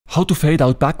How to fade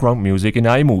out background music in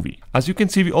iMovie. As you can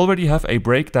see, we already have a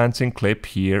breakdancing clip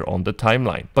here on the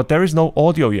timeline, but there is no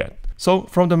audio yet. So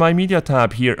from the My Media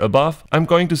tab here above, I'm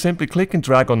going to simply click and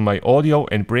drag on my audio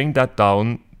and bring that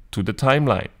down to the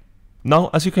timeline. Now,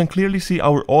 as you can clearly see,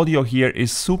 our audio here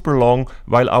is super long,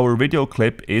 while our video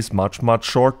clip is much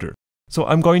shorter. So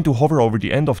I'm going to hover over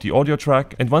the end of the audio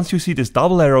track, and once you see this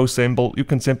double arrow symbol, you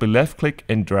can simply left click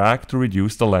and drag to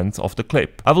reduce the length of the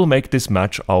clip. I will make this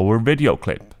match our video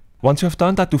clip. Once you have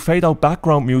done that, to fade out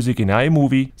background music in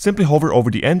iMovie, simply hover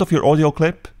over the end of your audio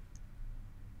clip,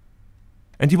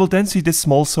 and you will then see this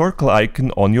small circle icon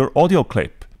on your audio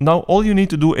clip. Now all you need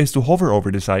to do is to hover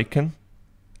over this icon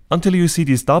until you see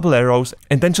these double arrows,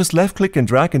 and then just left click and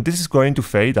drag, and this is going to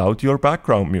fade out your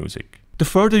background music. The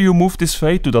further you move this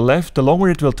fade to the left, the longer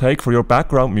it will take for your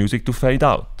background music to fade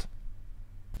out.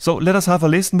 So let us have a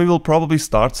listen. We will probably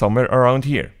start somewhere around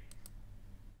here.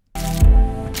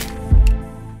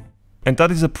 And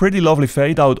that is a pretty lovely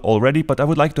fade out already, but I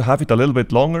would like to have it a little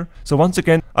bit longer. So once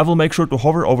again, I will make sure to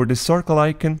hover over this circle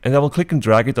icon, and I will click and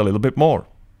drag it a little bit more.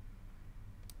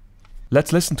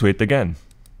 Let's listen to it again.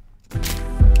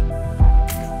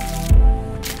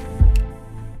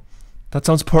 That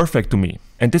sounds perfect to me.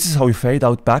 And this is how we fade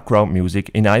out background music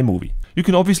in iMovie. You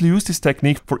can obviously use this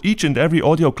technique for each and every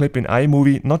audio clip in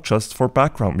iMovie, not just for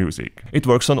background music. It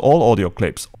works on all audio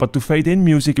clips, but to fade in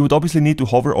music you would obviously need to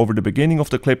hover over the beginning of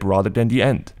the clip rather than the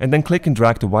end, and then click and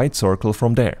drag the white circle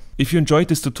from there. If you enjoyed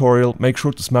this tutorial, make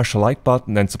sure to smash the like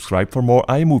button and subscribe for more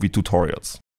iMovie tutorials.